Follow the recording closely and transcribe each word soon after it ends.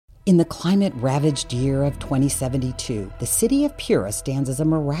In the climate-ravaged year of 2072, the city of Pura stands as a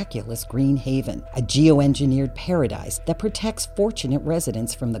miraculous green haven, a geoengineered paradise that protects fortunate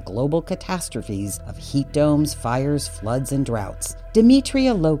residents from the global catastrophes of heat domes, fires, floods, and droughts.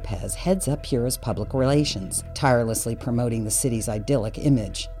 Demetria Lopez heads up Pura's public relations, tirelessly promoting the city's idyllic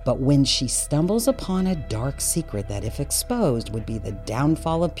image. But when she stumbles upon a dark secret that, if exposed, would be the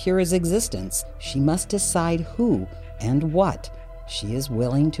downfall of Pura's existence, she must decide who and what she is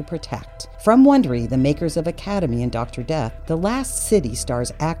willing to protect. From Wondery, the makers of Academy and Dr. Death, The Last City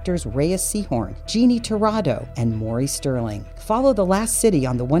stars actors Reyes Sehorn, Jeannie Torrado, and Maury Sterling. Follow The Last City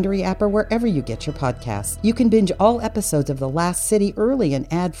on the Wondery app or wherever you get your podcasts. You can binge all episodes of The Last City early and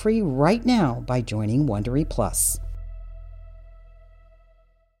ad-free right now by joining Wondery Plus.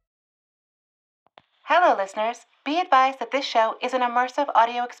 Hello, listeners. Be advised that this show is an immersive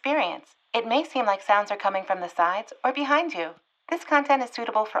audio experience. It may seem like sounds are coming from the sides or behind you. This content is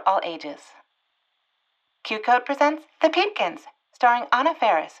suitable for all ages. Q Code presents The Peepkins, starring Anna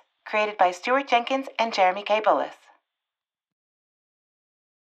Faris, created by Stuart Jenkins and Jeremy K. Bullis.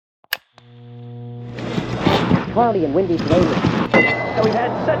 Cloudy and windy today. We've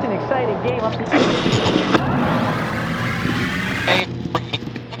had such an exciting game up to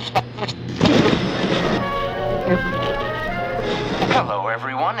Hello,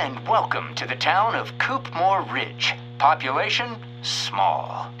 everyone, and welcome to the town of Coopmore Ridge. Population,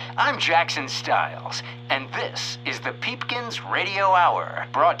 small. I'm Jackson Stiles, and this is the Peepkins Radio Hour,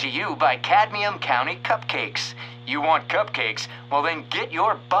 brought to you by Cadmium County Cupcakes. You want cupcakes? Well, then get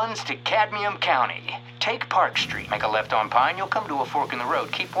your buns to Cadmium County. Take Park Street, make a left on Pine, you'll come to a fork in the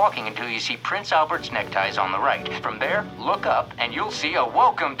road. Keep walking until you see Prince Albert's neckties on the right. From there, look up, and you'll see a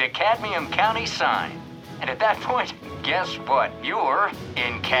Welcome to Cadmium County sign. And at that point, guess what? You're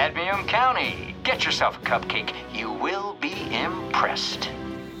in Cadmium County. Get yourself a cupcake. You will be impressed.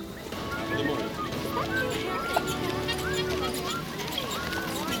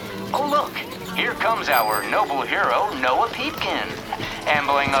 Oh, look. Here comes our noble hero, Noah Peepkin,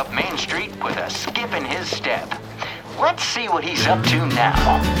 ambling up Main Street with a skip in his step. Let's see what he's up to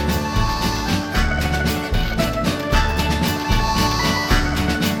now.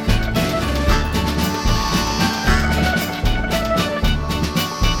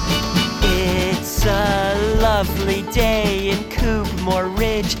 It's a lovely day in Coopmore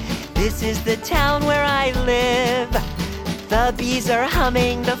Ridge. This is the town where I live. The bees are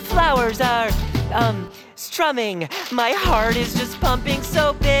humming, the flowers are, strumming. My heart is just pumping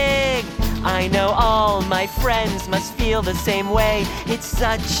so big. I know all my friends must feel the same way. It's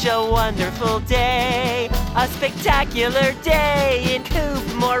such a wonderful day. A spectacular day in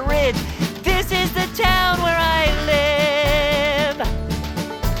Coopmore Ridge. This is the town where I live.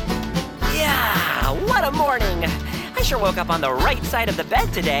 Yeah, what a morning. I sure woke up on the right side of the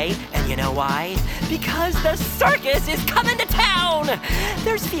bed today. And you know why? Because the circus is coming to town!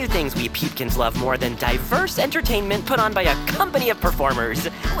 There's few things we Peepkins love more than diverse entertainment put on by a company of performers.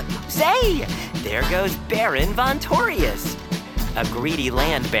 Say, there goes Baron Vontorius, a greedy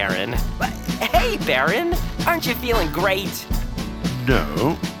land baron. Hey, Baron, aren't you feeling great?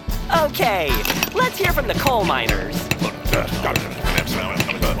 No. Okay, let's hear from the coal miners.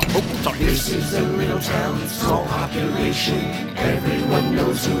 This is a little town, small population. Everyone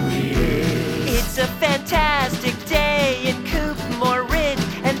knows who he is. It's a fantastic day in Coopmore Ridge,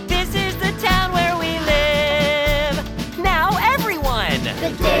 and this is the town where we live. Now, everyone!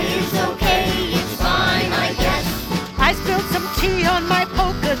 The day is okay, it's fine, I guess. I spilled some tea on my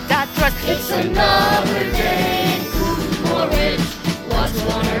polka dot dress. It's another day in Coopmore Ridge. What's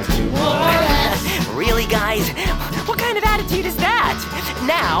one or two more less? Really, guys? What kind of attitude is that?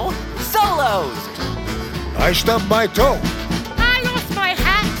 Now, solos! I stubbed my toe. I lost my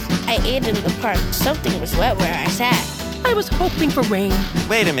hat. I ate in the park. Something was wet where I sat. I was hoping for rain.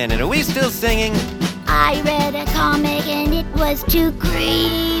 Wait a minute, are we still singing? I read a comic and it was too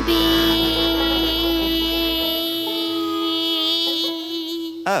creepy.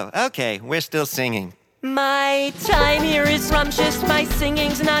 Oh, okay, we're still singing. My time here is scrumptious, my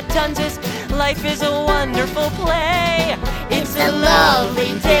singing's not done, just life is a wonderful play. It's a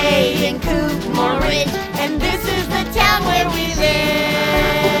lovely day in Coopmore Ridge, and this is the town where we live.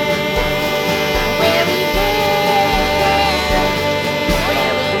 Where we live.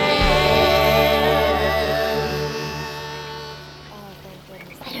 Where we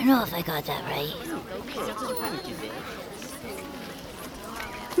live. I don't know if I got that right.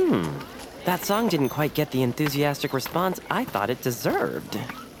 That song didn't quite get the enthusiastic response I thought it deserved.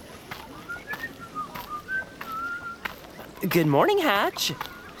 Good morning, Hatch.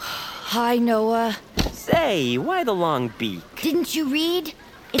 Hi, Noah. Say, why the long beak? Didn't you read?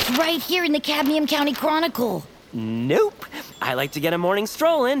 It's right here in the Cadmium County Chronicle. Nope. I like to get a morning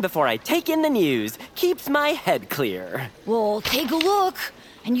stroll in before I take in the news. Keeps my head clear. Well, take a look,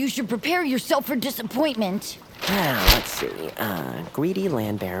 and you should prepare yourself for disappointment. Let's see. Greedy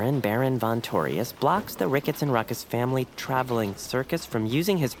land baron, Baron Vontorius, blocks the Ricketts and Ruckus family traveling circus from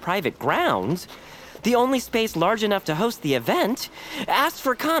using his private grounds. The only space large enough to host the event. Asked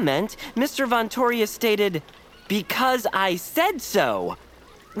for comment, Mr. Vontorius stated, "Because I said so."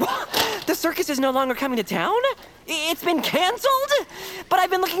 The circus is no longer coming to town? It's been canceled? But I've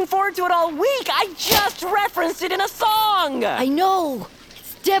been looking forward to it all week. I just referenced it in a song. I know.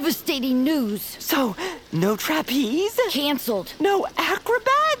 It's devastating news. So, no trapeze? Canceled. No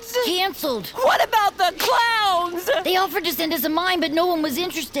acrobats? Canceled. What about the clowns? They offered to send us a mime, but no one was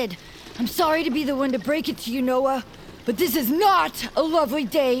interested. I'm sorry to be the one to break it to you, Noah, but this is not a lovely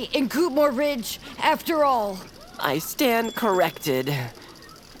day in Coopmore Ridge after all. I stand corrected.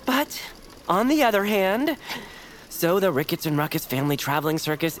 But, on the other hand, so the Ricketts and Ruckus family traveling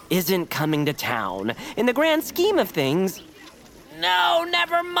circus isn't coming to town. In the grand scheme of things... No,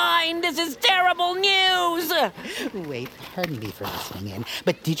 never mind! This is terrible news! Wait, pardon me for listening in,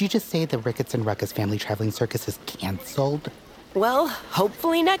 but did you just say the Ricketts and Ruckus family traveling circus is canceled? Well,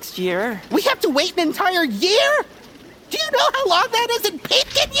 hopefully next year. We have to wait an entire year? Do you know how long that is in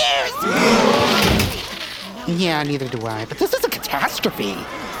Peepkin years? Yeah, neither do I, but this is a catastrophe.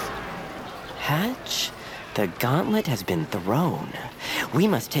 Hatch, the gauntlet has been thrown. We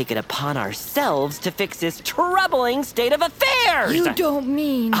must take it upon ourselves to fix this troubling state of affairs! You don't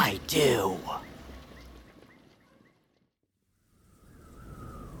mean... I do.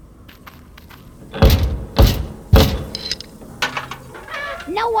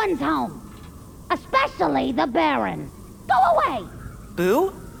 No one's home. Especially the Baron. Go away!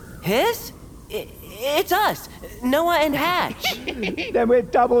 Boo? Hiss? It's us, Noah and Hatch. Then we're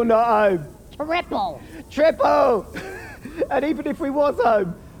double not home. Triple! And even if we was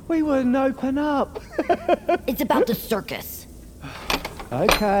home, we wouldn't open up. It's about the circus.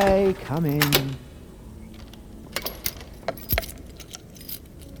 Okay, come in.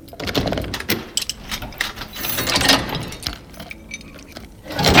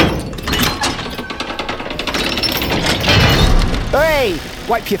 Hey!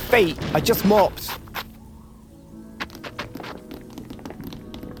 Wipe your feet. I just mopped.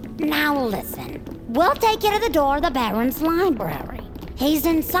 Now listen. We'll take you to the door of the Baron's library. He's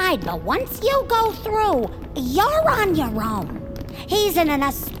inside, but once you go through, you're on your own. He's in an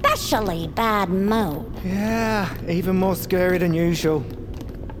especially bad mood. Yeah, even more scary than usual.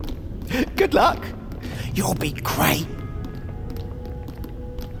 Good luck. You'll be great.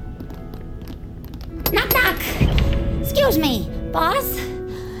 Knock, knock. Excuse me, boss.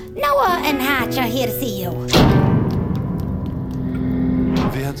 Noah and Hatch are here to see you.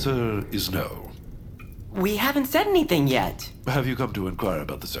 The answer is no. We haven't said anything yet. Have you come to inquire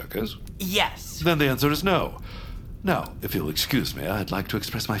about the circus? Yes. Then the answer is no. Now, if you'll excuse me, I'd like to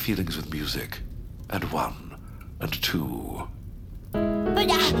express my feelings with music. And 1, and 2.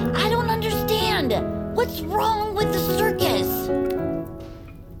 But I don't understand. What's wrong with the circus?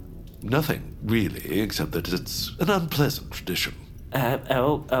 Nothing, really, except that it's an unpleasant tradition.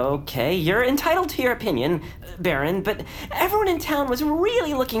 Okay. You're entitled to your opinion, Baron, but everyone in town was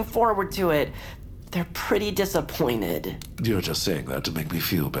really looking forward to it. They're pretty disappointed. You're just saying that to make me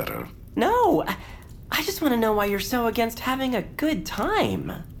feel better. No, I just want to know why you're so against having a good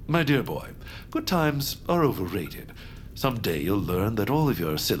time. My dear boy, good times are overrated. Someday you'll learn that all of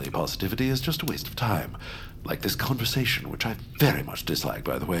your silly positivity is just a waste of time. Like this conversation, which I very much dislike,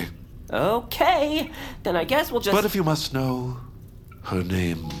 by the way. Okay, then I guess we'll just... But if you must know, her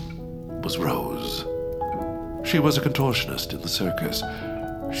name was Rose. She was a contortionist in the circus.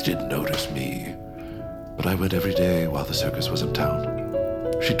 She didn't notice me, but I went every day while the circus was in town.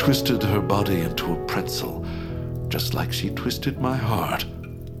 She twisted her body into a pretzel, just like she twisted my heart.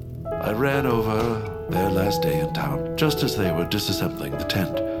 I ran over their last day in town, just as they were disassembling the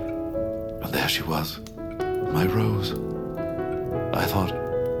tent. And there she was, my Rose. I thought,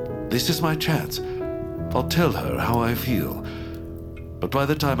 this is my chance. I'll tell her how I feel. But by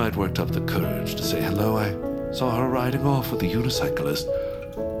the time I'd worked up the courage to say hello, I saw her riding off with a unicyclist.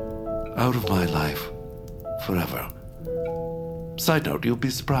 Out of my life. Forever. Side note, you'll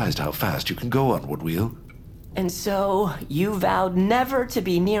be surprised how fast you can go on one wheel. And so, you vowed never to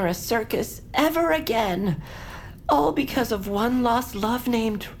be near a circus ever again. All because of one lost love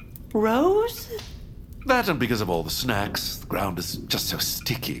named Rose? That and because of all the snacks. The ground is just so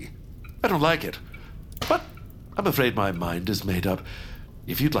sticky. I don't like it. But I'm afraid my mind is made up.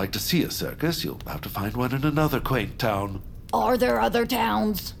 If you'd like to see a circus, you'll have to find one in another quaint town. Are there other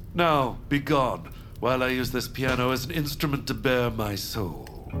towns? Now, be gone, while I use this piano as an instrument to bear my soul.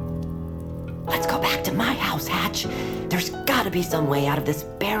 Let's go back to my house, Hatch. There's gotta be some way out of this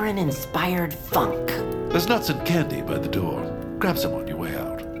Baron-inspired funk. There's nuts and candy by the door. Grab some on your way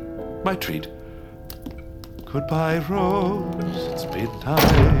out. My treat. Goodbye, Rose. It's been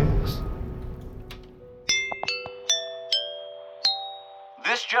nice.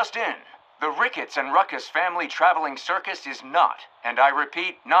 This just in. The Ricketts and Ruckus family traveling circus is not, and I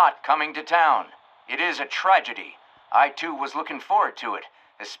repeat, not coming to town. It is a tragedy. I too was looking forward to it,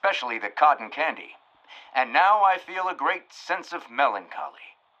 especially the cotton candy. And now I feel a great sense of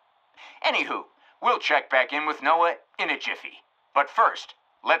melancholy. Anywho, we'll check back in with Noah in a jiffy. But first,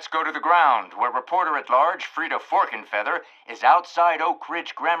 let's go to the ground where reporter-at-large Frida Forkenfeather is outside Oak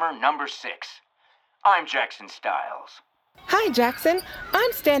Ridge Grammar number 6. I'm Jackson Stiles. Hi, Jackson.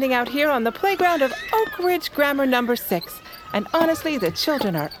 I'm standing out here on the playground of Oak Ridge Grammar number 6. And honestly, the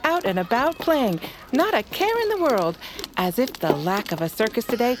children are out and about playing. Not a care in the world. As if the lack of a circus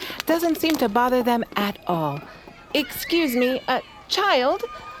today doesn't seem to bother them at all. Excuse me, child,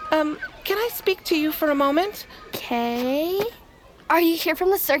 can I speak to you for a moment? Okay. Are you here from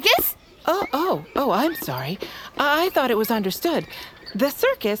the circus? Oh, I'm sorry. I thought it was understood. The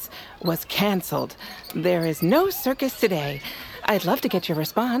circus was canceled. There is no circus today. I'd love to get your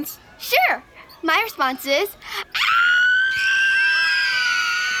response. Sure. My response is...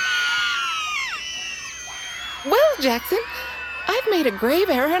 Well, Jackson, I've made a grave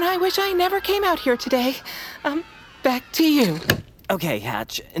error and I wish I never came out here today. Back to you. Okay,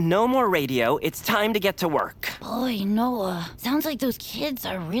 Hatch, no more radio. It's time to get to work. Boy, Noah, sounds like those kids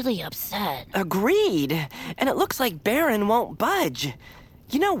are really upset. Agreed. And it looks like Baron won't budge.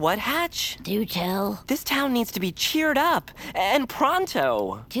 You know what, Hatch? Do tell. This town needs to be cheered up, and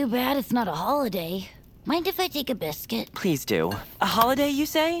pronto. Too bad it's not a holiday. Mind if I take a biscuit? Please do. A holiday, you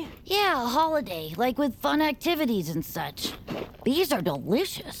say? Yeah, a holiday, like with fun activities and such. These are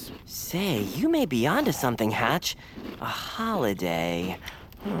delicious. Say, you may be onto something, Hatch. A holiday.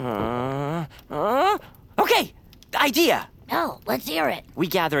 Okay, idea! Oh, let's hear it. We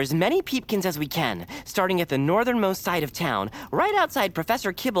gather as many peepkins as we can, starting at the northernmost side of town, right outside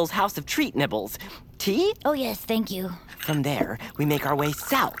Professor Kibble's house of treat nibbles. Tea? Oh, yes, thank you. From there, we make our way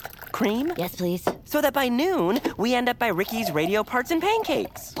south. Cream? Yes, please. So that by noon, we end up by Ricky's Radio Parts and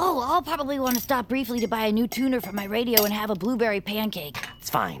Pancakes. Oh, I'll probably want to stop briefly to buy a new tuner for my radio and have a blueberry pancake. It's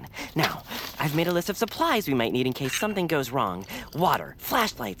fine. Now, I've made a list of supplies we might need in case something goes wrong. Water,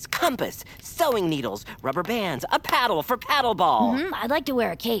 flashlights, compass, sewing needles, rubber bands, a paddle for paddleball. I'd like to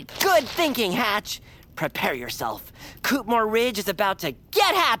wear a cape. Good thinking, Hatch. Prepare yourself. Coopmore Ridge is about to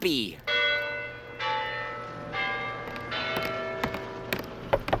get happy.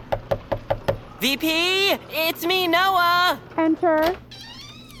 VP, it's me, Noah. Enter.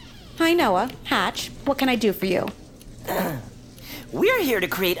 Hi, Noah. Hatch, what can I do for you? We're here to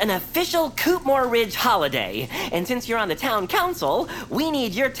create an official Coopmore Ridge holiday. And since you're on the town council, we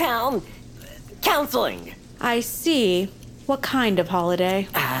need your town counseling. I see. What kind of holiday?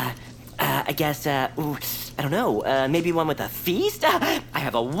 I guess, I don't know, maybe one with a feast? I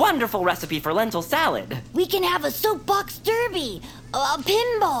have a wonderful recipe for lentil salad. We can have a soapbox derby, a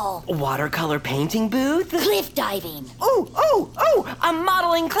pinball. Watercolor painting booth? Cliff diving. A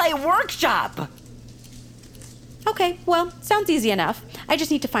modeling clay workshop. Okay, well, sounds easy enough. I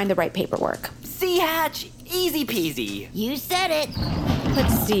just need to find the right paperwork. See, Hatch? Easy peasy. You said it.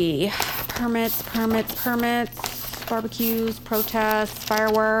 Let's see. Permits, barbecues, protests,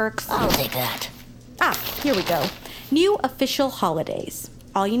 fireworks. I'll take that. Here we go. New official holidays.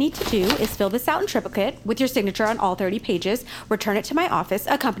 All you need to do is fill this out in triplicate with your signature on all 30 pages, return it to my office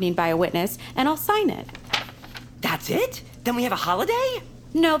accompanied by a witness, and I'll sign it. That's it? Then we have a holiday?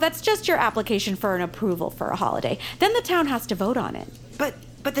 No, that's just your application for an approval for a holiday. Then the town has to vote on it.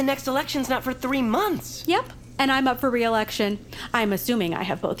 But the next election's not for 3 months. Yep, and I'm up for re-election. I'm assuming I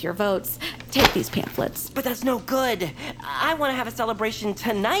have both your votes. Take these pamphlets. But that's no good. I want to have a celebration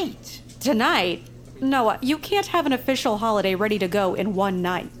tonight. Tonight? Noah, you can't have an official holiday ready to go in one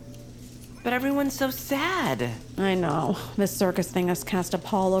night. But everyone's so sad. I know. This circus thing has cast a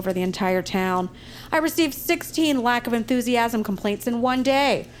pall over the entire town. I received 16 lack of enthusiasm complaints in one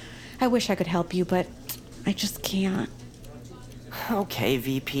day. I wish I could help you, but I just can't. Okay,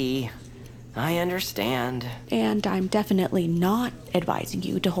 VP. I understand. And I'm definitely not advising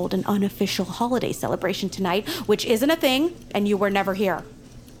you to hold an unofficial holiday celebration tonight, which isn't a thing, and you were never here.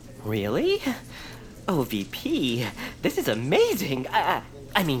 Really? Oh, VP, this is amazing.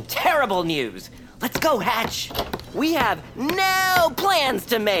 I mean, terrible news. Let's go, Hatch. We have no plans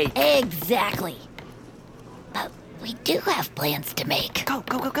to make. Exactly. But we We do have plans to make. Go.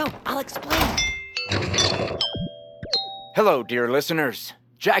 I'll explain. Hello, dear listeners.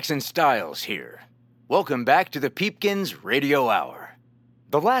 Jackson Styles here. Welcome back to the Peepkins Radio Hour.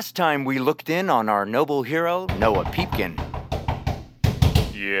 The last time we looked in on our noble hero, Noah Peepkin.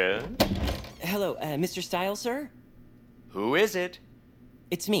 Yeah? Hello, Mr. Styles, sir? Who is it?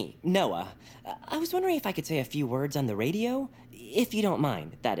 It's me, Noah. I was wondering if I could say a few words on the radio, if you don't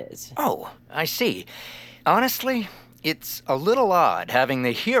mind, that is. Oh, I see. Honestly, it's a little odd having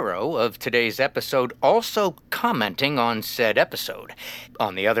the hero of today's episode also commenting on said episode.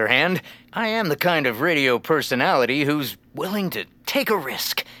 On the other hand, I am the kind of radio personality who's willing to take a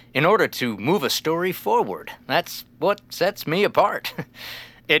risk in order to move a story forward. That's what sets me apart.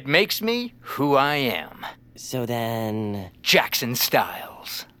 It makes me who I am. So then... Jackson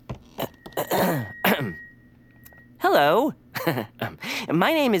Styles. Hello.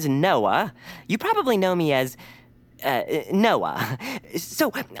 My name is Noah. You probably know me as... Noah.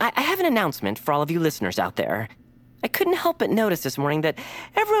 So, I have an announcement for all of you listeners out there. I couldn't help but notice this morning that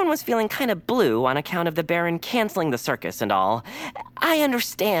everyone was feeling kind of blue on account of the Baron canceling the circus and all. I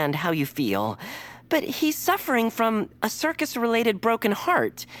understand how you feel, but he's suffering from a circus-related broken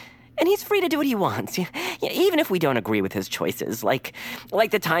heart. And he's free to do what he wants, even if we don't agree with his choices. Like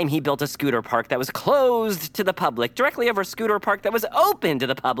the time he built a scooter park that was closed to the public directly over a scooter park that was open to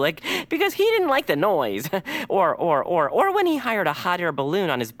the public because he didn't like the noise. Or when he hired a hot air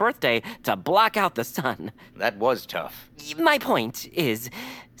balloon on his birthday to block out the sun. That was tough. My point is,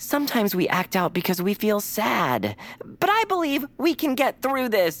 sometimes we act out because we feel sad. But I believe we can get through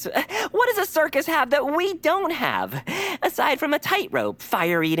this. What does a circus have that we don't have? Aside from a tightrope,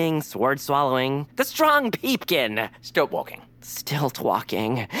 fire-eating, sword-swallowing, the strong Peepkin. Stilt-walking.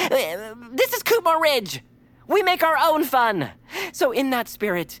 Stilt-walking. This is Coopmore Ridge. We make our own fun. So in that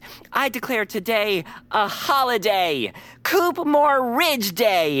spirit, I declare today a holiday. Coopmore Ridge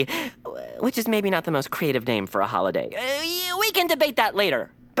Day. Which is maybe not the most creative name for a holiday. We can debate that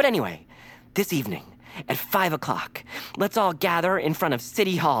later. But anyway, this evening at 5 o'clock, let's all gather in front of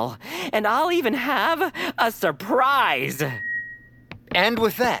City Hall, and I'll even have a surprise. And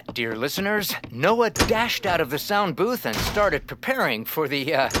with that, dear listeners, Noah dashed out of the sound booth and started preparing for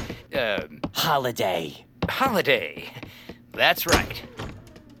the, holiday. Holiday. That's right.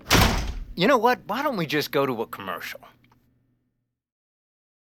 You know what? Why don't we just go to a commercial?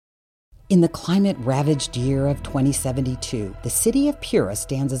 In the climate-ravaged year of 2072, the city of Pura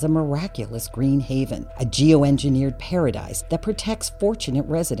stands as a miraculous green haven, a geoengineered paradise that protects fortunate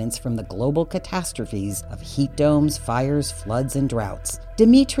residents from the global catastrophes of heat domes, fires, floods, and droughts.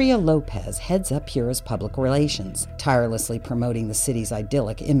 Demetria Lopez heads up Pura's public relations, tirelessly promoting the city's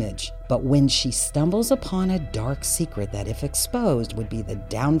idyllic image. But when she stumbles upon a dark secret that, if exposed, would be the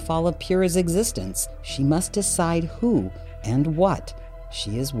downfall of Pura's existence, she must decide who and what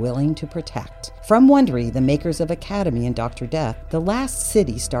she is willing to protect. From Wondery, the makers of Academy and Dr. Death, The Last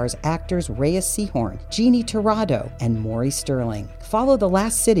City stars actors Reyes Sehorn, Jeannie Torrado, and Maury Sterling. Follow The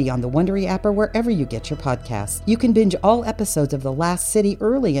Last City on the Wondery app or wherever you get your podcasts. You can binge all episodes of The Last City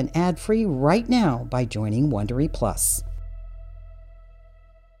early and ad-free right now by joining Wondery Plus.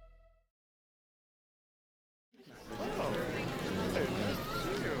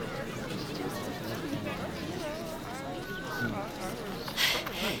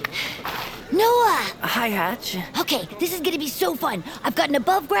 Noah! Hi, Hatch. Okay, this is gonna be so fun. I've got an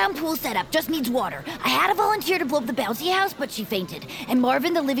above-ground pool set up, just needs water. I had a volunteer to blow up the bouncy house, but she fainted. And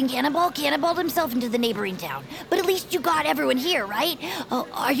Marvin, the living cannonballed himself into the neighboring town. But at least you got everyone here, right? Oh,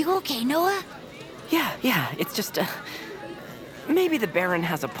 are you okay, Noah? Yeah, it's just, maybe the Baron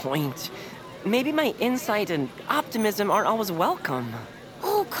has a point. Maybe my insight and optimism aren't always welcome.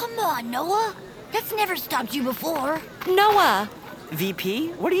 Oh, come on, Noah. That's never stopped you before. Noah! VP,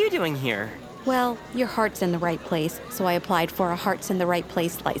 what are you doing here? Well, your heart's in the right place, so I applied for a Heart's in the Right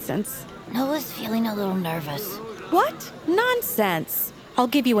Place license. Noah's feeling a little nervous. What? Nonsense. I'll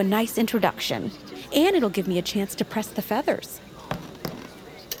give you a nice introduction, and it'll give me a chance to press the feathers.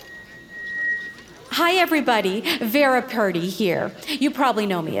 Hi, everybody. Vera Purdy here. You probably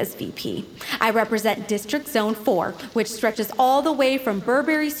know me as VP. I represent District Zone 4, which stretches all the way from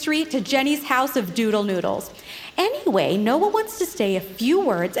Burberry Street to Jenny's House of Doodle Noodles. Anyway, Noah wants to say a few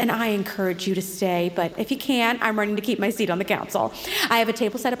words, and I encourage you to stay, but if you can't, I'm running to keep my seat on the council. I have a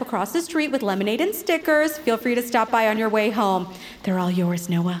table set up across the street with lemonade and stickers. Feel free to stop by on your way home. They're all yours,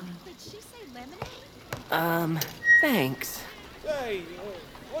 Noah. Did she say lemonade? Thanks. Hey,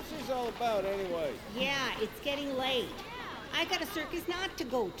 what's this all about anyway? Yeah, it's getting late. I got a circus not to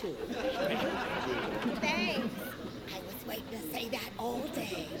go to. Thanks. I was waiting to say that all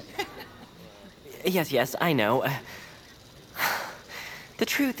day. Yes, I know. The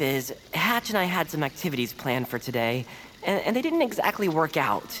truth is, Hatch and I had some activities planned for today, and they didn't exactly work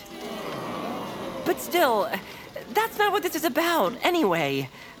out. But still, that's not what this is about, anyway.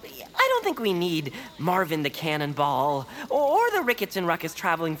 I don't think we need Marvin the Cannonball or the Ricketts and Ruckus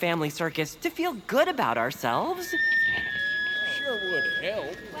Traveling Family Circus to feel good about ourselves. Sure would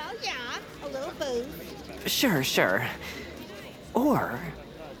help. Well, yeah, a little boost. Sure. Or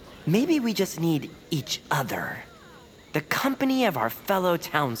maybe we just need each other. The company of our fellow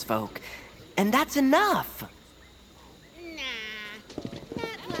townsfolk. And that's enough.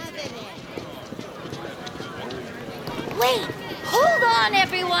 Wait! Hold on,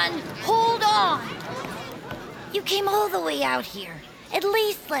 everyone! Hold on! You came all the way out here. At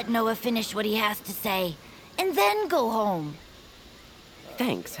least let Noah finish what he has to say, and then go home.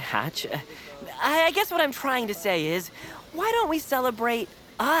 Thanks, Hatch. I guess what I'm trying to say is, why don't we celebrate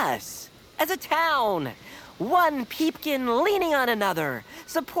us as a town? One peepkin leaning on another,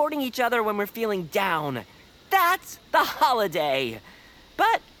 supporting each other when we're feeling down. That's the holiday.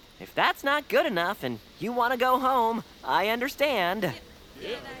 But if that's not good enough and you want to go home, I understand. No,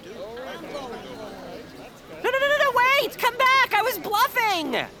 wait! Come back! I was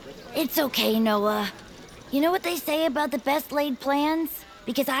bluffing! It's okay, Noah. You know what they say about the best laid plans?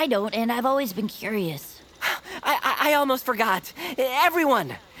 Because I don't, and I've always been curious. I almost forgot.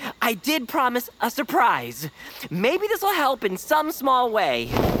 Everyone, I did promise a surprise. Maybe this will help in some small way.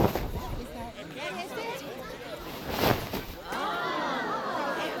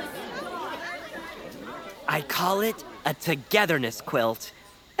 I call it a togetherness quilt.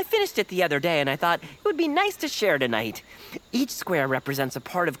 I finished it the other day and I thought it would be nice to share tonight. Each square represents a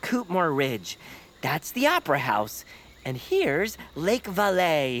part of Coopmore Ridge. That's the Opera House. And here's Lake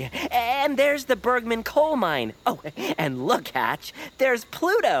Valais. And there's the Bergman coal mine. Oh, and look, Hatch, there's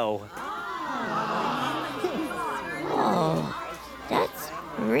Pluto. Oh, that's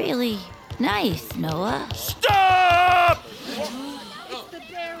really nice, Noah. Stop!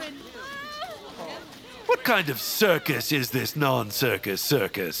 What kind of circus is this non-circus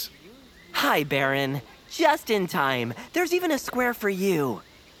circus? Hi, Baron. Just in time. There's even a square for you.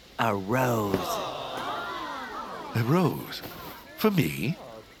 A rose. A rose? For me?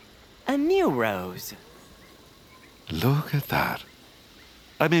 A new rose. Look at that.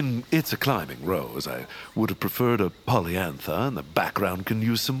 I mean, it's a climbing rose. I would have preferred a polyantha, and the background can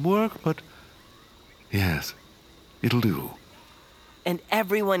use some work, but yes, it'll do. And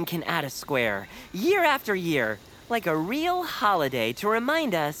everyone can add a square, year after year, like a real holiday to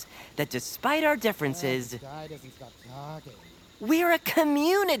remind us that despite our differences, we're a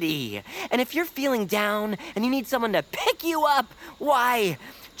community. And if you're feeling down and you need someone to pick you up, why,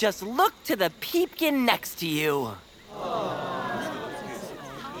 just look to the peepkin next to you.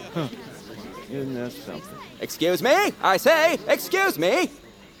 Isn't that something? Excuse me? I say, excuse me!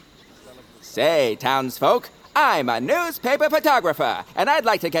 Say, townsfolk, I'm a newspaper photographer, and I'd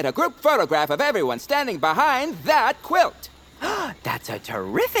like to get a group photograph of everyone standing behind that quilt. That's a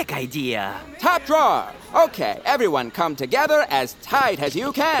terrific idea. Top drawer. Okay, everyone come together as tight as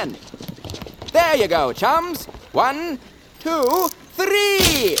you can. There you go, chums. 1, 2,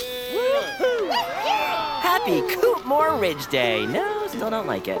 3. Happy Coopmore Ridge Day. No, still don't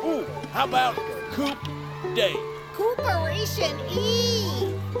like it. Ooh, how about Coop Day? Cooperation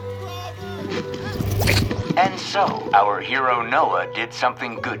Eve. And so, our hero Noah did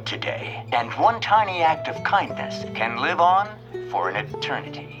something good today. And one tiny act of kindness can live on for an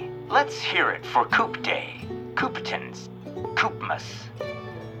eternity. Let's hear it for Coop Day. Cooptons. Coopmas.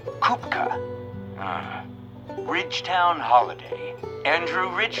 Coopka. Ridgetown Holiday. Andrew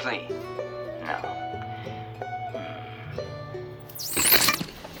Ridgely. No.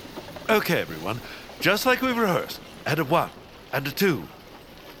 Okay, everyone. Just like we rehearsed. And a 1, and a 2.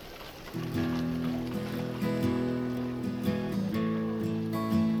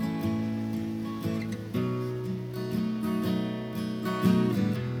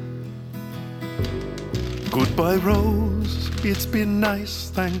 Goodbye, Rose. It's been nice.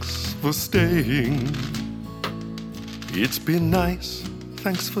 Thanks for staying. It's been nice.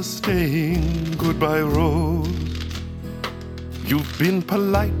 Thanks for staying. Goodbye, Rose. You've been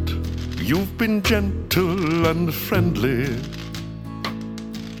polite. You've been gentle and friendly.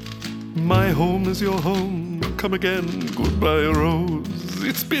 My home is your home. Come again. Goodbye, Rose.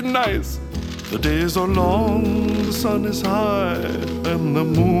 It's been nice. The days are long, the sun is high, and the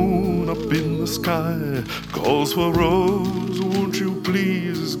moon up in the sky calls for Rose, won't you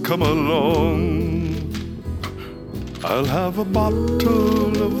please come along? I'll have a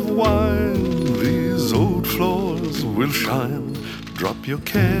bottle of wine, these old floors will shine, Drop your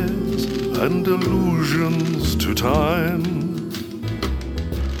cares and illusions to time.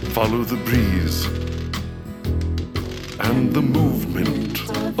 Follow the breeze and the movement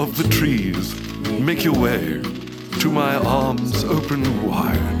of the trees. Make your way to my arms open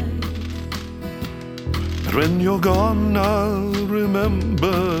wide. And when you're gone, I'll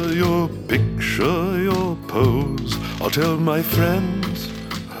remember your picture, your pose. I'll tell my friends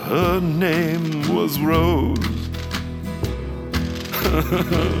her name was Rose. The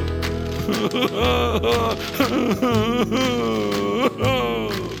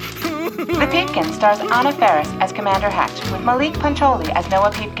Peepkin stars Anna Faris as Commander Hatch, with Malik Pancholi as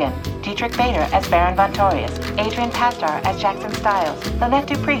Noah Peepkin, Dietrich Bader as Baron Vontorius, Adrian Pastar as Jackson Styles, Lynette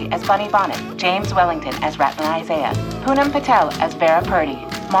Dupree as Bunny Bonnet, James Wellington as Ratman Isaiah, Poonam Patel as Vera Purdy,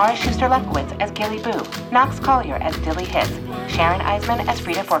 Mara Schuster-Lefkowitz as Gilly Boo, Knox Collier as Dilly Hiss, Sharon Eisman as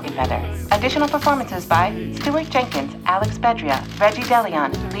Frida Forkenfeather. Additional performances by Stuart Jenkins, Alex Bedria, Reggie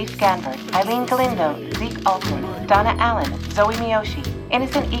Delion, Leif Ganvert, Eileen Galindo, Zeke Alton, Donna Allen, Zoe Miyoshi,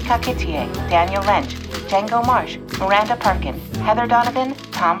 Innocent Ika Kitier, Daniel Lynch, Django Marsh, Miranda Parkin, Heather Donovan,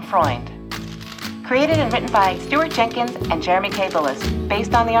 Tom Freund. Created and written by Stuart Jenkins and Jeremy K. Bullis,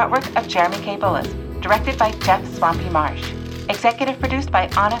 based on the artwork of Jeremy K. Bullis, directed by Jeff Swampy Marsh. Executive produced by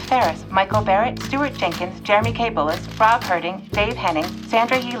Anna Faris, Michael Barrett, Stuart Jenkins, Jeremy K. Bullis, Rob Herding, Dave Henning,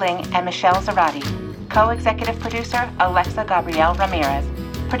 Sandra Yeeling, and Michelle Zarati. Co-executive producer Alexa Gabrielle Ramirez.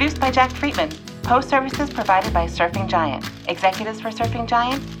 Produced by Jack Friedman. Post services provided by Surfing Giant. Executives for Surfing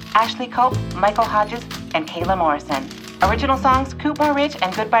Giant, Ashley Culp, Michael Hodges, and Kayla Morrison. Original songs, Coopmore Ridge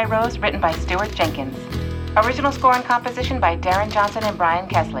and Goodbye Rose, written by Stuart Jenkins. Original score and composition by Darren Johnson and Brian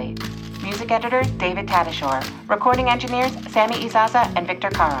Kesley. Music editor, David Tadashore. Recording engineers, Sammy Izaza and Victor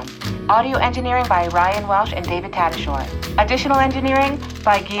Karam. Audio engineering by Ryan Welsh and David Tadashore. Additional engineering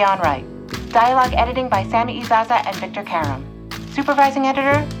by Guion Wright. Dialogue editing by Sammy Izaza and Victor Karam. Supervising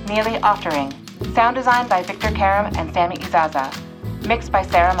editor, Neely Oftering. Sound design by Victor Karam and Sammy Izaza. Mixed by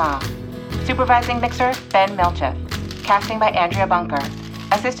Sarah Ma. Supervising mixer, Ben Milchev. Casting by Andrea Bunker.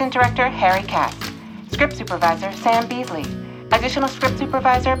 Assistant director, Harry Cass. Script supervisor, Sam Beasley. Additional script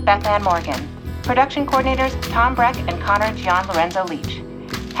supervisor, Beth Ann Morgan. Production coordinators, Tom Breck and Connor Gian Lorenzo Leach.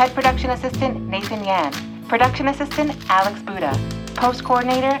 Head production assistant, Nathan Yan. Production assistant, Alex Buda. Post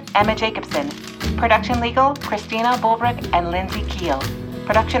coordinator, Emma Jacobson. Production legal, Christina Bulbrick and Lindsay Keel.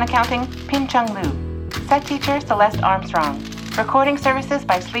 Production accounting, Pin Chung Liu. Set teacher, Celeste Armstrong. Recording services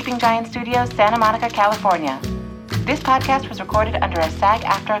by Sleeping Giant Studios, Santa Monica, California. This podcast was recorded under a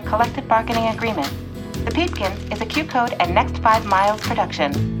SAG-AFTRA collective bargaining agreement. The Peepkins is a Q-Code and Next 5 Miles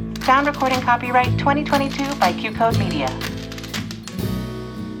production. Sound recording copyright 2022 by Q-Code Media.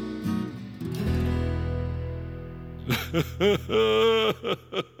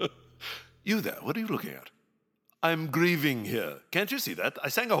 You there, what are you looking at? I'm grieving here. Can't you see that? I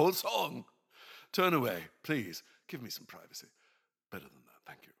sang a whole song. Turn away, please. Give me some privacy. Better than that,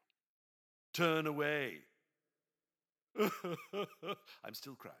 thank you. Turn away. I'm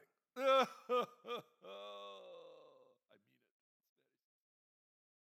still crying.